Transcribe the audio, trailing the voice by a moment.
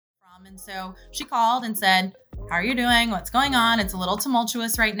And so she called and said, how are you doing? What's going on? It's a little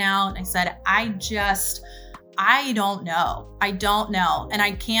tumultuous right now. And I said, I don't know. I don't know. And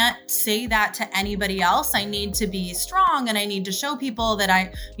I can't say that to anybody else. I need to be strong and I need to show people that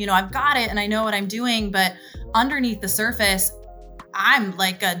I've got it and I know what I'm doing. But underneath the surface, I'm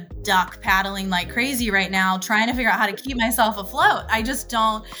like a duck paddling like crazy right now, trying to figure out how to keep myself afloat. I'm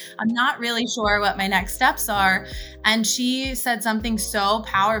not really sure what my next steps are. And she said something so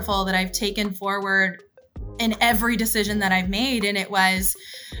powerful that I've taken forward in every decision that I've made. And it was,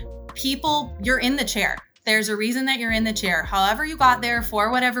 people, you're in the chair. There's a reason that you're in the chair. However you got there,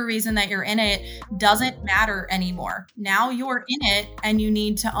 for whatever reason that you're in it, doesn't matter anymore. Now you're in it and you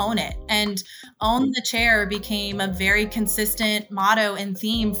need to own it. And own the chair became a very consistent motto and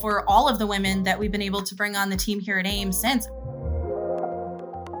theme for all of the women that we've been able to bring on the team here at AIME since.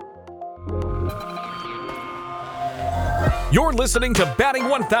 You're listening to Batting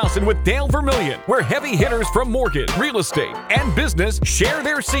 1000 with Dale Vermillion, where heavy hitters from mortgage, real estate, and business share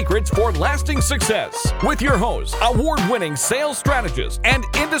their secrets for lasting success. With your host, award-winning sales strategist and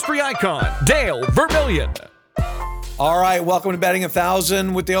industry icon, Dale Vermillion. All right, welcome to Batting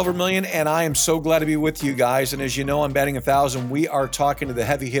 1000 with Dale Vermillion, and I am so glad to be with you guys. And as you know, on Batting 1000, we are talking to the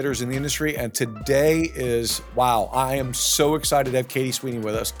heavy hitters in the industry, and today is, wow, I am so excited to have Katie Sweeney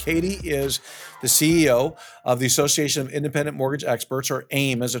with us. Katie is the CEO of the Association of Independent Mortgage Experts, or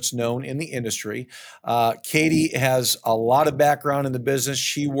AIME as it's known in the industry. Katie has a lot of background in the business.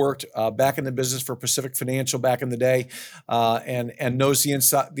 She worked back in the business for Pacific Financial back in the day, and knows the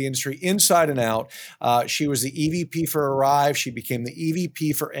industry inside and out. She was the EVP for Arrive. She became the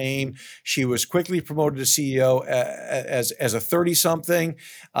EVP for AIME. She was quickly promoted to CEO as a 30-something,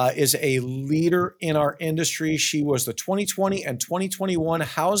 is a leader in our industry. She was the 2020 and 2021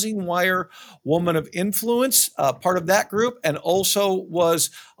 Housing Wire Woman of Influence, part of that group, and also was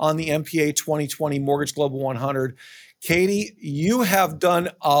on the MPA 2020 Mortgage Global 100. Katie, you have done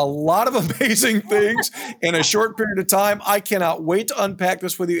a lot of amazing things in a short period of time. I cannot wait to unpack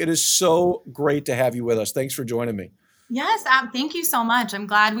this with you. It is so great to have you with us. Thanks for joining me. Yes, thank you so much. I'm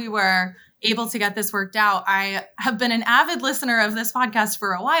glad we were able to get this worked out. I have been an avid listener of this podcast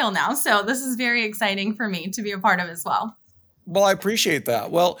for a while now, so this is very exciting for me to be a part of as well. Well, I appreciate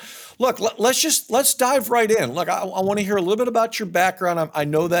that. Well, look, let's dive right in. Look, I want to hear a little bit about your background. I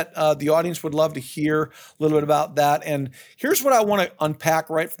know that the audience would love to hear a little bit about that. And here's what I want to unpack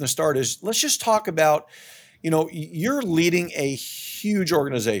right from the start is let's just talk about, you're leading a huge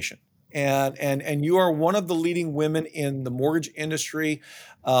organization. And you are one of the leading women in the mortgage industry.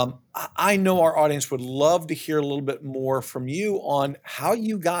 I know our audience would love to hear a little bit more from you on how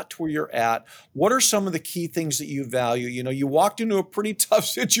you got to where you're at. What are some of the key things that you value? You walked into a pretty tough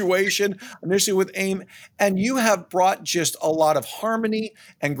situation initially with AIME, and you have brought just a lot of harmony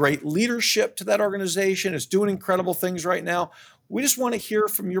and great leadership to that organization. It's doing incredible things right now. We just want to hear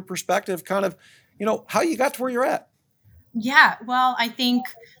from your perspective, kind of, how you got to where you're at. Yeah, well, I think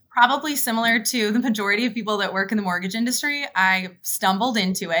probably similar to the majority of people that work in the mortgage industry, I stumbled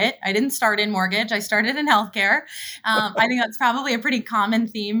into it. I didn't start in mortgage. I started in healthcare. I think that's probably a pretty common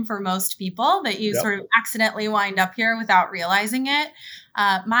theme for most people that you sort of accidentally wind up here without realizing it.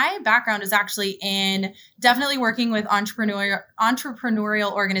 My background is actually in definitely working with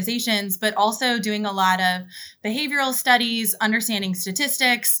entrepreneurial organizations, but also doing a lot of behavioral studies, understanding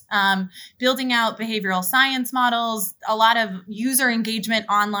statistics, building out behavioral science models, a lot of user engagement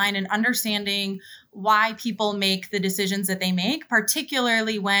online and understanding why people make the decisions that they make,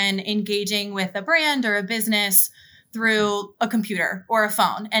 particularly when engaging with a brand or a business through a computer or a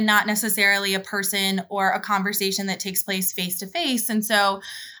phone and not necessarily a person or a conversation that takes place face to face. And so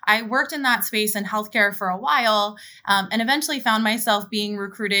I worked in that space in healthcare for a while, and eventually found myself being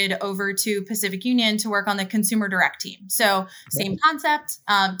recruited over to Pacific Union to work on the consumer direct team. So same concept,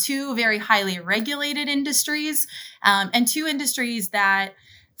 two very highly regulated industries, and two industries that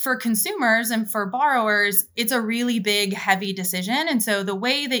for consumers and for borrowers, it's a really big, heavy decision. And so the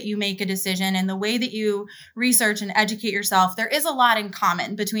way that you make a decision and the way that you research and educate yourself, there is a lot in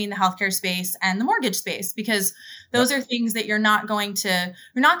common between the healthcare space and the mortgage space, because those are things that you're not going to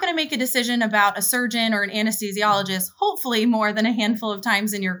make a decision about a surgeon or an anesthesiologist, hopefully more than a handful of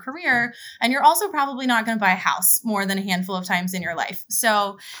times in your career. And you're also probably not going to buy a house more than a handful of times in your life.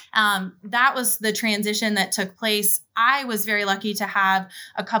 So that was the transition that took place. I was very lucky to have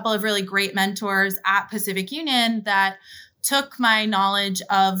a couple of really great mentors at Pacific Union that took my knowledge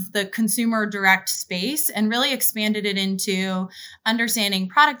of the consumer direct space and really expanded it into understanding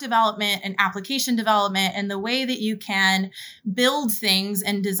product development and application development and the way that you can build things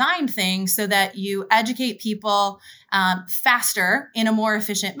and design things so that you educate people faster in a more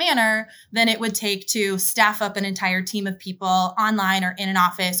efficient manner than it would take to staff up an entire team of people online or in an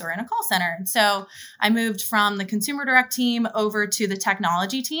office or in a call center. And so I moved from the consumer direct team over to the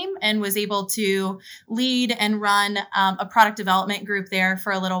technology team and was able to lead and run a product development group there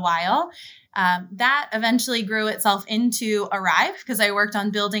for a little while. That eventually grew itself into Arrive because I worked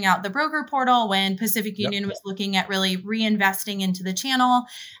on building out the broker portal when Pacific Union was looking at really reinvesting into the channel.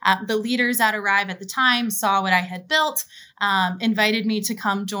 The leaders at Arrive at the time saw what I had built, invited me to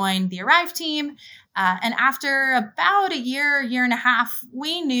come join the Arrive team. And after about a year and a half,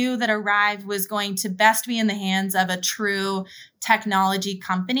 we knew that Arrive was going to best be in the hands of a true technology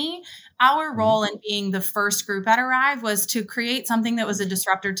company. Our role in being the first group at Arrive was to create something that was a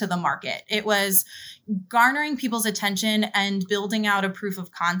disruptor to the market. It was garnering people's attention and building out a proof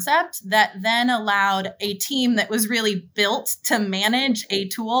of concept that then allowed a team that was really built to manage a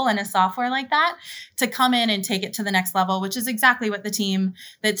tool and a software like that to come in and take it to the next level, which is exactly what the team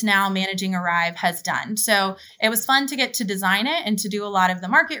that's now managing Arrive has done. So it was fun to get to design it and to do a lot of the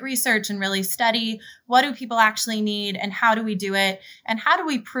market research and really study what do people actually need and how do we do it and how do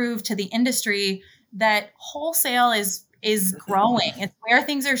we prove to the industry that wholesale is growing. It's where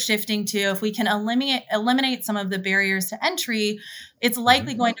things are shifting to. If we can eliminate some of the barriers to entry, it's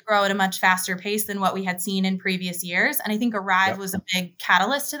likely going to grow at a much faster pace than what we had seen in previous years. And I think Arrive was a big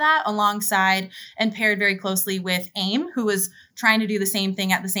catalyst to that, alongside and paired very closely with AIME, who was trying to do the same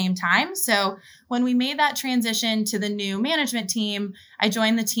thing at the same time. So when we made that transition to the new management team, I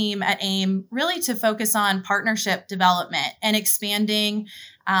joined the team at AIME really to focus on partnership development and expanding.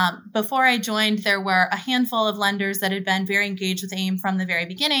 Before I joined, there were a handful of lenders that had been very engaged with AIME from the very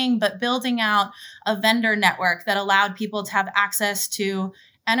beginning, but building out a vendor network that allowed people to have access to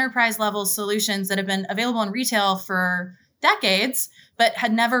enterprise level solutions that have been available in retail for decades, but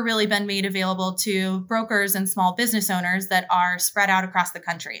had never really been made available to brokers and small business owners that are spread out across the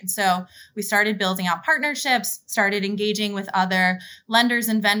country. And so we started building out partnerships, started engaging with other lenders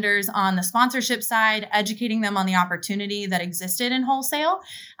and vendors on the sponsorship side, educating them on the opportunity that existed in wholesale.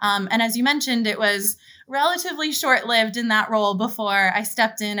 And as you mentioned, it was relatively short-lived in that role before I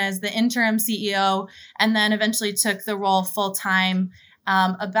stepped in as the interim CEO and then eventually took the role full-time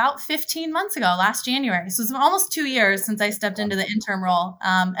about 15 months ago, last January. So it's almost 2 years since I stepped into the interim role,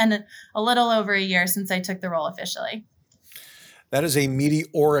 and a little over a year since I took the role officially. That is a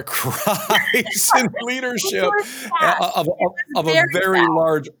meteoric rise in leadership of a very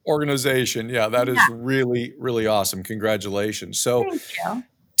large organization. Yeah, that is really, really awesome. Congratulations. So thank you.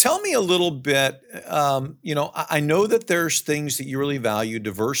 Tell me a little bit, I know that there's things that you really value.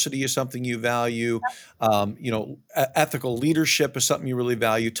 Diversity is something you value. Ethical leadership is something you really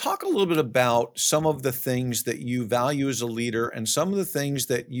value. Talk a little bit about some of the things that you value as a leader and some of the things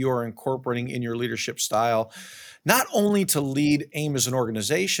that you are incorporating in your leadership style, not only to lead AIME as an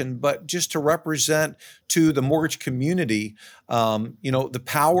organization, but just to represent to the mortgage community, the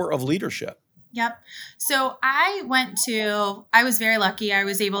power of leadership. Yep. So I was very lucky. I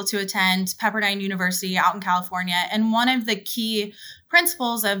was able to attend Pepperdine University out in California. And one of the key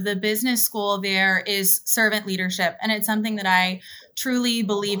principles of the business school there is servant leadership. And it's something that I truly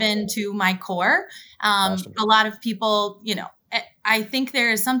believe in to my core. Awesome. A lot of people, I think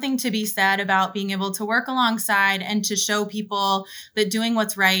there is something to be said about being able to work alongside and to show people that doing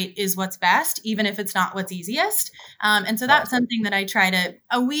what's right is what's best, even if it's not what's easiest. And so that's something that I try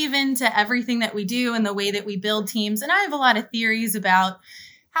to weave into everything that we do and the way that we build teams. And I have a lot of theories about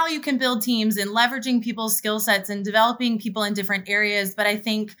how you can build teams and leveraging people's skill sets and developing people in different areas. But I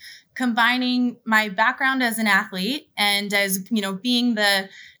think combining my background as an athlete and as, being the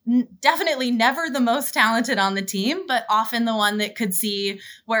definitely never the most talented on the team, but often the one that could see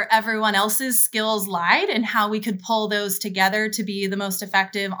where everyone else's skills lied and how we could pull those together to be the most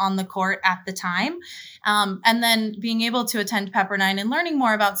effective on the court at the time. And then being able to attend Pepperdine and learning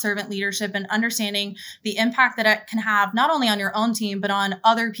more about servant leadership and understanding the impact that it can have not only on your own team, but on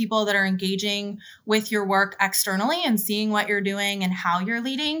other people that are engaging with your work externally and seeing what you're doing and how you're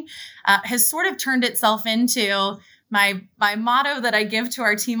leading has sort of turned itself into my motto that I give to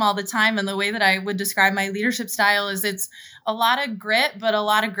our team all the time, and the way that I would describe my leadership style is it's a lot of grit, but a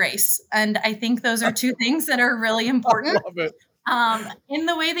lot of grace. And I think those are two things that are really important. I love it. In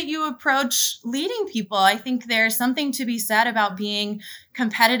the way that you approach leading people. I think there's something to be said about being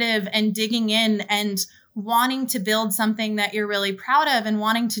competitive and digging in and wanting to build something that you're really proud of and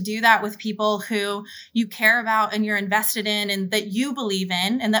wanting to do that with people who you care about and you're invested in and that you believe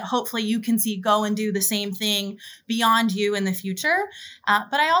in and that hopefully you can see go and do the same thing beyond you in the future.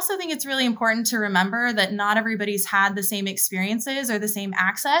 But I also think it's really important to remember that not everybody's had the same experiences or the same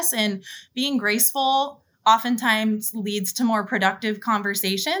access, and being graceful oftentimes leads to more productive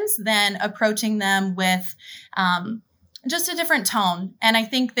conversations than approaching them with just a different tone. And I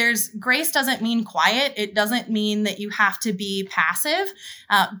think grace doesn't mean quiet. It doesn't mean that you have to be passive.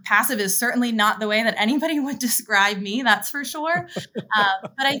 Passive is certainly not the way that anybody would describe me, that's for sure.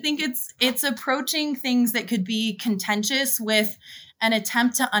 But I think it's approaching things that could be contentious with an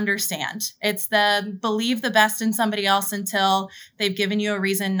attempt to understand. It's the believe the best in somebody else until they've given you a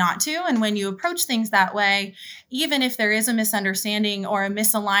reason not to. And when you approach things that way, even if there is a misunderstanding or a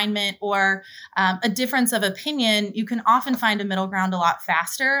misalignment or a difference of opinion, you can often find a middle ground a lot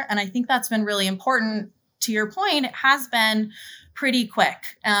faster. And I think that's been really important. To your point, it has been pretty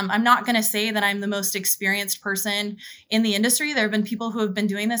quick. I'm not going to say that I'm the most experienced person in the industry. There have been people who have been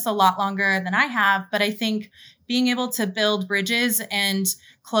doing this a lot longer than I have, but I think being able to build bridges and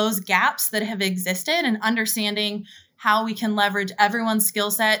close gaps that have existed and understanding how we can leverage everyone's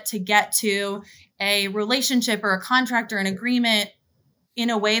skill set to get to a relationship or a contract or an agreement in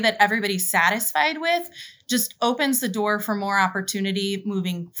a way that everybody's satisfied with just opens the door for more opportunity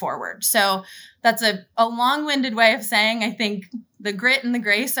moving forward. So that's a long-winded way of saying I think the grit and the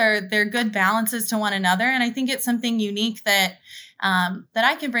grace they're good balances to one another. And I think it's something unique that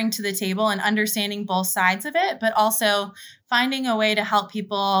I can bring to the table and understanding both sides of it, but also finding a way to help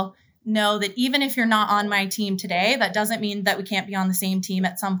people know that even if you're not on my team today, that doesn't mean that we can't be on the same team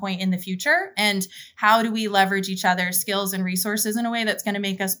at some point in the future. And how do we leverage each other's skills and resources in a way that's going to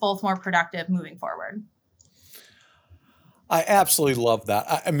make us both more productive moving forward? I absolutely love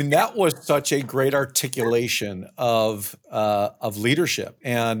that. I mean, that was such a great articulation of leadership.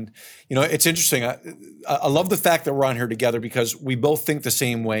 And, you know, it's interesting. I love the fact that we're on here together because we both think the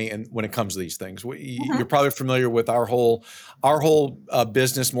same way. And when it comes to these things, you're probably familiar with our whole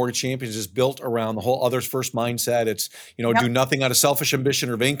business, Mortgage Champions, is built around the whole others first mindset. It's, do nothing out of selfish ambition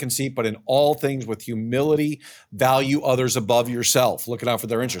or vain conceit, but in all things with humility, value others above yourself, looking out for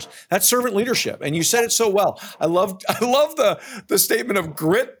their interests. That's servant leadership. And you said it so well. I love the statement of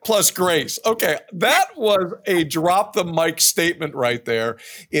grit plus grace. Okay, that was a drop the mic statement right there,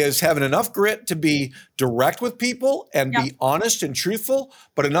 is having enough grit to be direct with people and be honest and truthful,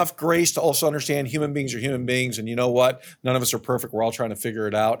 but enough grace to also understand human beings are human beings. And you know what? None of us are perfect. We're all trying to figure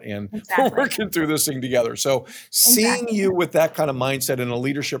it out, and we're working through this thing together. So seeing you with that kind of mindset in a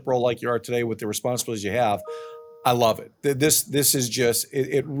leadership role like you are today with the responsibilities you have, I love it. This is just,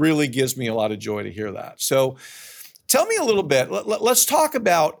 it really gives me a lot of joy to hear that. So tell me a little bit. Let's talk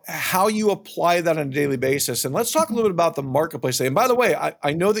about how you apply that on a daily basis. And let's talk a little bit about the marketplace. And by the way,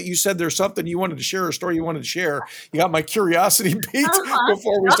 I know that you said there's something you wanted to share, a story you wanted to share. You got my curiosity piqued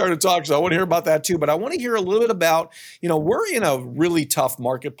before we started talking. So I want to hear about that too. But I want to hear a little bit about, we're in a really tough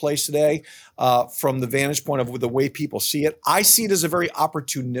marketplace today from the vantage point of the way people see it. I see it as a very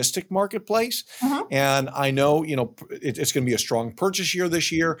opportunistic marketplace. And I know, it's going to be a strong purchase year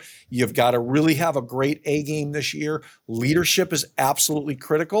this year. You've got to really have a great A game this year. Leadership is absolutely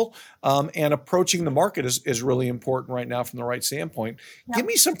critical, and approaching the market is really important right now from the right standpoint. Give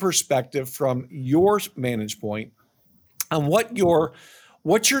me some perspective from your vantage point on what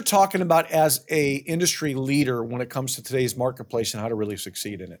you're talking about as a industry leader when it comes to today's marketplace and how to really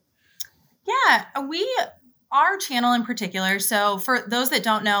succeed in it. Yeah, our channel in particular. So for those that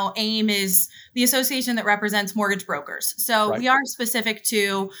don't know, AIME is the association that represents mortgage brokers. So we are specific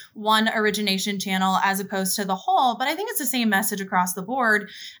to one origination channel as opposed to the whole, but I think it's the same message across the board.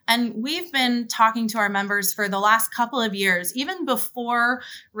 And we've been talking to our members for the last couple of years, even before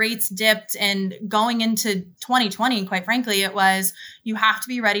rates dipped and going into 2020, quite frankly, it was, you have to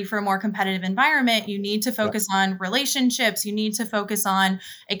be ready for a more competitive environment. You need to focus on relationships. You need to focus on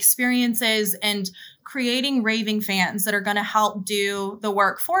experiences and creating raving fans that are going to help do the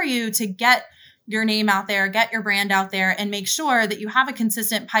work for you to get your name out there, get your brand out there, and make sure that you have a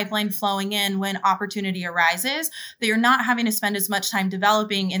consistent pipeline flowing in when opportunity arises, that you're not having to spend as much time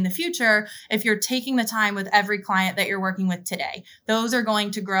developing in the future if you're taking the time with every client that you're working with today. Those are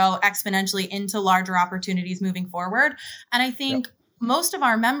going to grow exponentially into larger opportunities moving forward. And I think most of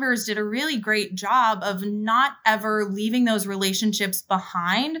our members did a really great job of not ever leaving those relationships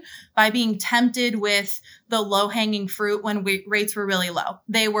behind by being tempted with the low-hanging fruit when rates were really low.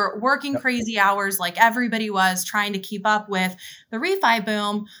 They were working crazy hours like everybody was, trying to keep up with the refi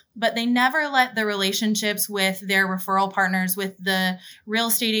boom, but they never let the relationships with their referral partners, with the real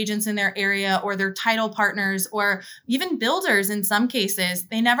estate agents in their area or their title partners, or even builders in some cases,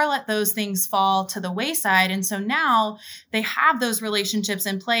 they never let those things fall to the wayside. And so now they have those relationships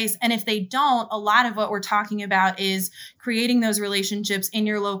in place. And if they don't, a lot of what we're talking about is creating those relationships in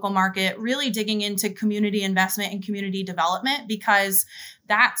your local market, really digging into community investment and community development, because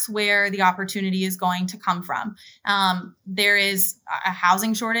that's where the opportunity is going to come from. There is a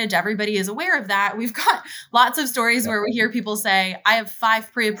housing shortage. Everybody is aware of that. We've got lots of stories where we hear people say, I have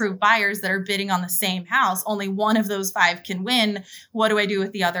 5 pre-approved buyers that are bidding on the same house. Only one of those 5 can win. What do I do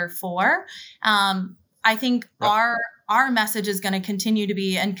with the other 4? I think our message is going to continue to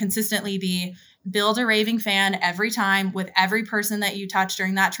be and consistently be, build a raving fan every time with every person that you touch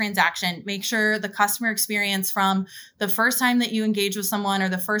during that transaction. Make sure the customer experience from the first time that you engage with someone or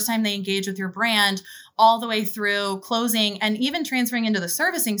the first time they engage with your brand all the way through closing and even transferring into the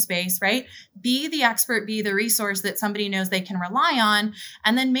servicing space, right? Be the expert, be the resource that somebody knows they can rely on.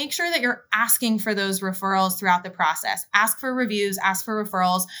 And then make sure that you're asking for those referrals throughout the process. Ask for reviews, ask for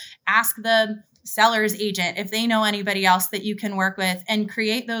referrals, ask the seller's agent if they know anybody else that you can work with, and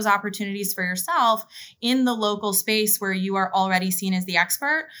create those opportunities for yourself in the local space where you are already seen as the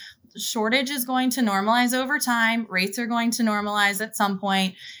expert. Shortage is going to normalize over time. Rates are going to normalize at some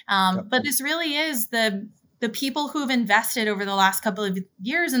point. But this really is the people who've invested over the last couple of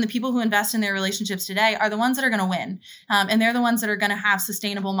years, and the people who invest in their relationships today are the ones that are going to win. And they're the ones that are going to have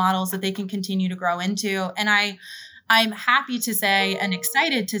sustainable models that they can continue to grow into. And I'm happy to say and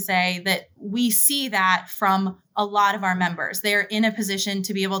excited to say that we see that from a lot of our members. They're in a position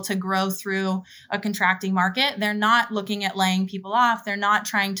to be able to grow through a contracting market. They're not looking at laying people off. They're not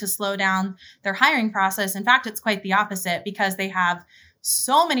trying to slow down their hiring process. In fact, it's quite the opposite, because they have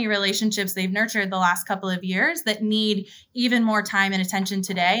so many relationships they've nurtured the last couple of years that need even more time and attention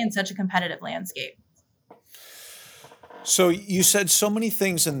today in such a competitive landscape. So you said so many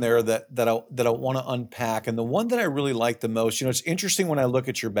things in there that I want to unpack, and the one that I really like the most, it's interesting when I look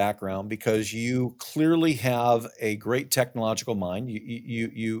at your background, because you clearly have a great technological mind.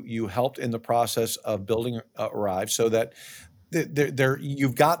 You helped in the process of building Arrive, so that there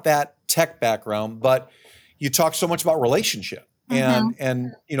you've got that tech background, but you talk so much about relationship. And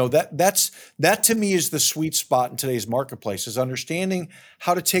that to me is the sweet spot in today's marketplace, is understanding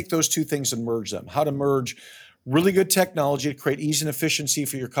how to take those two things and merge them, how to merge really good technology to create ease and efficiency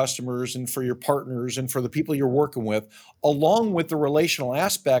for your customers and for your partners and for the people you're working with, along with the relational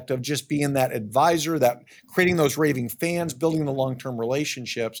aspect of just being that advisor, that creating those raving fans, building the long-term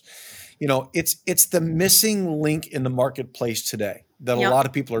relationships. It's the missing link in the marketplace today that a lot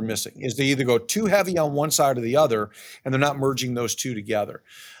of people are missing, is they either go too heavy on one side or the other, and they're not merging those two together.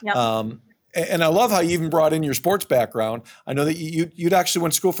 And I love how you even brought in your sports background. I know that you'd actually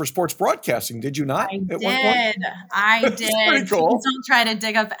went to school for sports broadcasting, did you not? I did. I did. Pretty cool. Please don't try to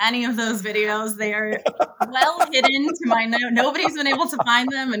dig up any of those videos. They are well hidden to my note. Nobody's been able to find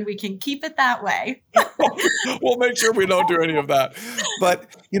them, and we can keep it that way. We'll make sure we don't do any of that.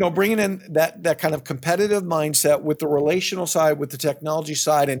 But, bringing in that kind of competitive mindset with the relational side, with the technology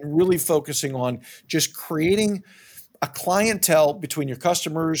side, and really focusing on just creating a clientele between your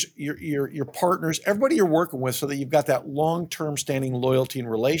customers, your partners, everybody you're working with, so that you've got that long-term standing loyalty and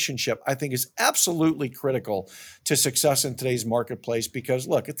relationship, I think is absolutely critical to success in today's marketplace. Because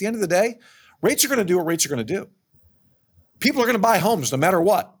look, at the end of the day, rates are going to do what rates are going to do. People are going to buy homes no matter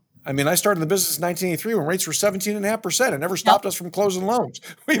what. I mean, I started in the business in 1983 when rates were 17.5%. It never stopped us from closing loans.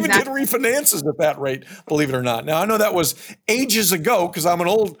 We even did refinances at that rate, believe it or not. Now, I know that was ages ago because I'm an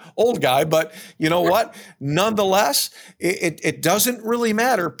old guy, but you know what? Nonetheless, it doesn't really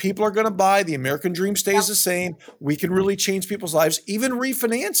matter. People are going to buy. The American dream stays the same. We can really change people's lives. Even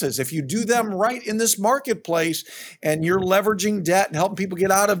refinances, if you do them right in this marketplace and you're leveraging debt and helping people get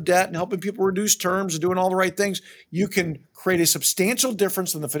out of debt and helping people reduce terms and doing all the right things, you can create a substantial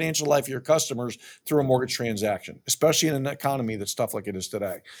difference in the financial life of your customers through a mortgage transaction, especially in an economy that's tough like it is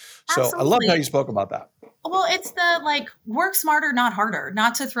today. So I love how you spoke about that. Well, it's the work smarter, not harder,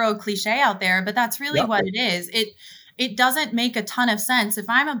 not to throw a cliche out there, but that's really what it is. It doesn't make a ton of sense. If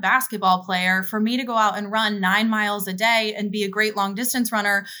I'm a basketball player, for me to go out and run 9 miles a day and be a great long distance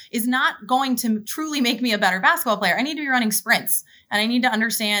runner is not going to truly make me a better basketball player. I need to be running sprints, and I need to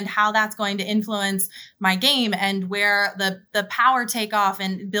understand how that's going to influence my game and where the power takeoff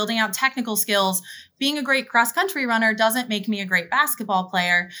and building out technical skills. Being a great cross-country runner doesn't make me a great basketball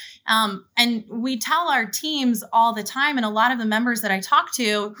player. And we tell our teams all the time, and a lot of the members that I talk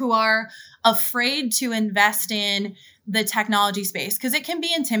to who are afraid to invest in the technology space, because it can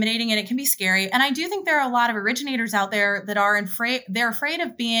be intimidating and it can be scary. And I do think there are a lot of originators out there that are afraid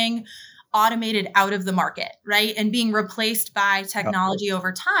of being automated out of the market, right? And being replaced by technology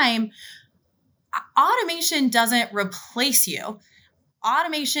over time. Automation doesn't replace you.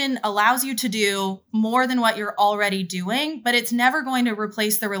 automation allows you to do more than what you're already doing, but it's never going to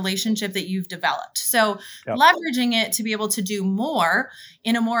replace the relationship that you've developed. So leveraging it to be able to do more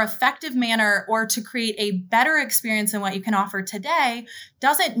in a more effective manner or to create a better experience than what you can offer today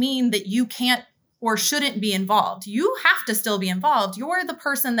doesn't mean that you can't or shouldn't be involved. You have to still be involved. You're the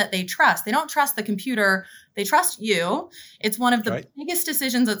person that they trust. They don't trust the computer. They trust you. It's one of the biggest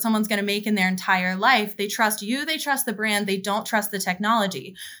decisions that someone's going to make in their entire life. They trust you. They trust the brand. They don't trust the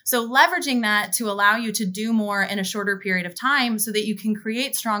technology. So leveraging that to allow you to do more in a shorter period of time so that you can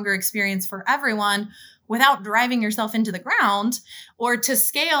create stronger experience for everyone without driving yourself into the ground, or to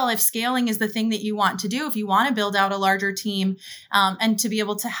scale if scaling is the thing that you want to do, if you want to build out a larger team and to be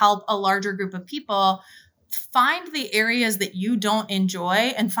able to help a larger group of people, find the areas that you don't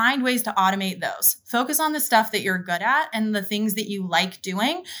enjoy and find ways to automate those. Focus on the stuff that you're good at and the things that you like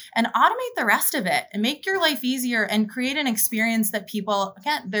doing, and automate the rest of it and make your life easier and create an experience that people,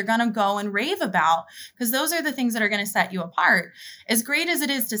 again, they're going to go and rave about, because those are the things that are going to set you apart. As great as it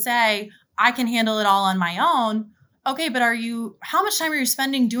is to say, I can handle it all on my own. Okay, but how much time are you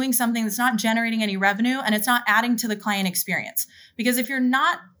spending doing something that's not generating any revenue and it's not adding to the client experience? Because if you're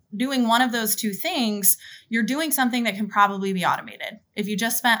not doing one of those two things, you're doing something that can probably be automated. If you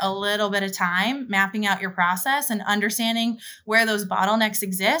just spent a little bit of time mapping out your process and understanding where those bottlenecks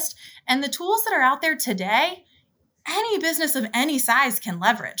exist, and the tools that are out there today, any business of any size can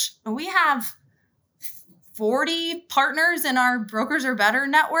leverage. We have 40 partners in our Brokers Are Better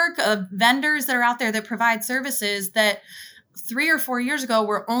network of vendors that are out there that provide services that 3 or 4 years ago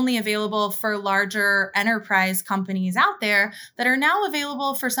were only available for larger enterprise companies out there that are now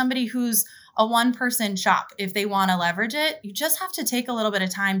available for somebody who's a one-person shop. If they want to leverage it, you just have to take a little bit of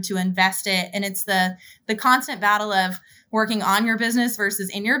time to invest it. And it's the constant battle of working on your business versus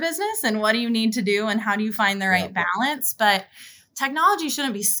in your business, and what do you need to do and how do you find the right balance. But technology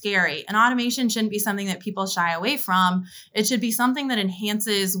shouldn't be scary, and automation shouldn't be something that people shy away from. It should be something that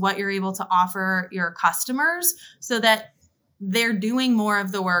enhances what you're able to offer your customers so that they're doing more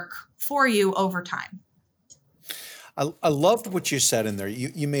of the work for you over time. I loved what you said in there.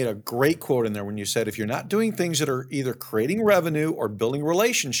 You made a great quote in there when you said, if you're not doing things that are either creating revenue or building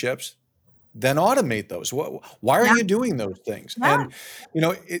relationships, then automate those. Why are you doing those things? Yeah.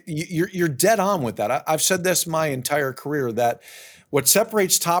 And you're dead on with that. I've said this my entire career, that what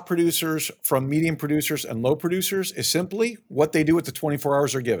separates top producers from medium producers and low producers is simply what they do with the 24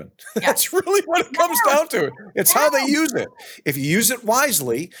 hours they're given. That's really what it comes down to. It's how they use it. If you use it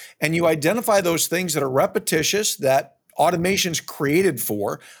wisely and you identify those things that are repetitious, that automation's created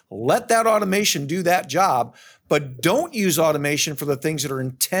for, let that automation do that job. But don't use automation for the things that are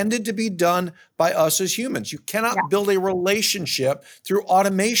intended to be done by us as humans. You cannot build a relationship through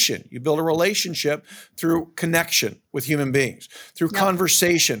automation. You build a relationship through connection with human beings, through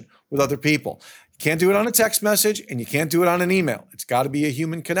conversation with other people. You can't do it on a text message, and you can't do it on an email. It's got to be a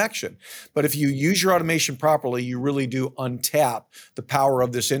human connection. But if you use your automation properly, you really do untap the power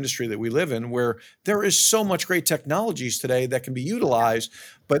of this industry that we live in, where there is so much great technologies today that can be utilized,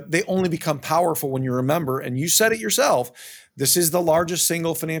 but they only become powerful when you remember, and you said it yourself, this is the largest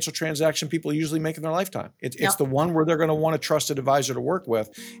single financial transaction people usually make in their lifetime. It's the one where they're going to want a trusted advisor to work with.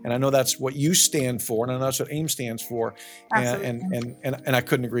 And I know that's what you stand for, and I know that's what AIME stands for. And I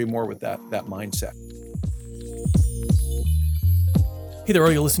couldn't agree more with that mindset. Hey there,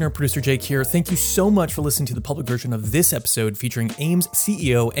 audio listener, producer Jake here. Thank you so much for listening to the public version of this episode featuring AIME's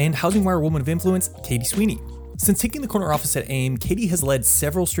CEO and Housing Wire Woman of Influence, Katie Sweeney. Since taking the corner office at AIME, Katie has led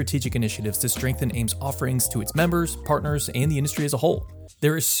several strategic initiatives to strengthen AIME's offerings to its members, partners, and the industry as a whole.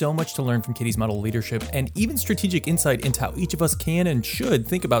 There is so much to learn from Katie's model of leadership and even strategic insight into how each of us can and should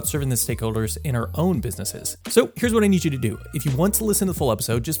think about serving the stakeholders in our own businesses. So here's what I need you to do. If you want to listen to the full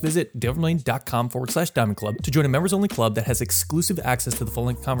episode, just visit dalevermillion.com/Diamond Club to join a members-only club that has exclusive access to the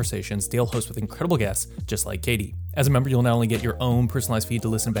full-length conversations Dale hosts with incredible guests just like Katie. As a member, you'll not only get your own personalized feed to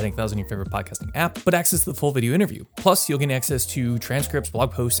listen to Betting 1000 in your favorite podcasting app, but access to the full video interview. Plus, you'll gain access to transcripts,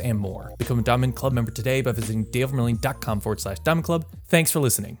 blog posts, and more. Become a Diamond Club member today by visiting dalevermillion.com/Diamond Club. Thanks for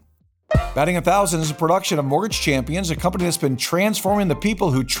listening. Betting 1000 is a production of Mortgage Champions, a company that's been transforming the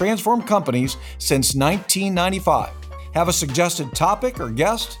people who transform companies since 1995. Have a suggested topic or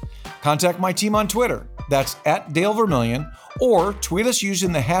guest? Contact my team on Twitter. That's @DaleVermillion, or tweet us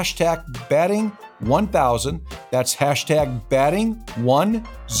using the hashtag batting1000. That's hashtag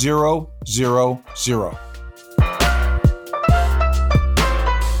batting1000.